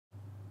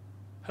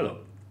Hello,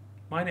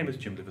 my name is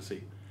Jim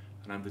Livesey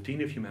and I'm the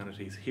Dean of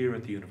Humanities here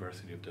at the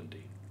University of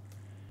Dundee.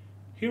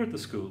 Here at the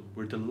school,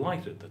 we're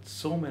delighted that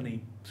so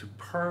many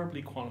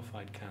superbly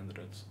qualified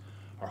candidates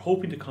are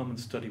hoping to come and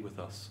study with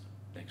us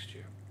next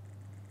year.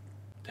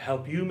 To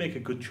help you make a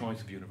good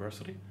choice of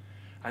university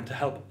and to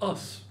help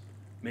us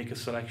make a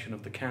selection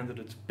of the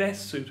candidates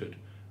best suited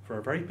for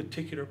a very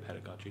particular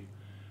pedagogy,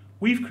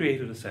 we've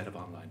created a set of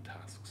online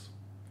tasks.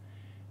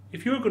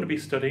 If you're going to be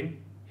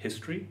studying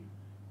history,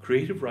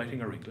 creative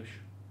writing or English,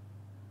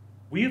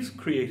 we have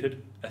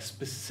created a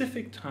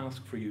specific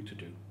task for you to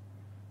do,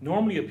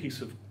 normally a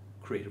piece of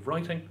creative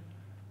writing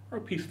or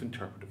a piece of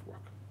interpretive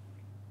work.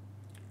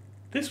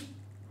 This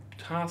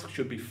task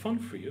should be fun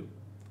for you,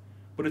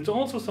 but it's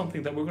also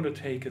something that we're going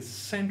to take as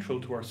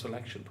central to our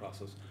selection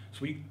process, so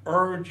we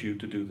urge you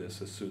to do this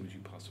as soon as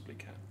you possibly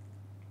can.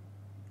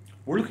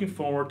 We're looking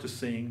forward to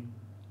seeing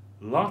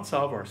lots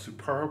of our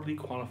superbly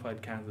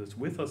qualified candidates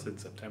with us in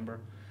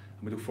September,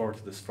 and we look forward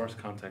to this first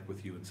contact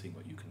with you and seeing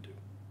what you can do.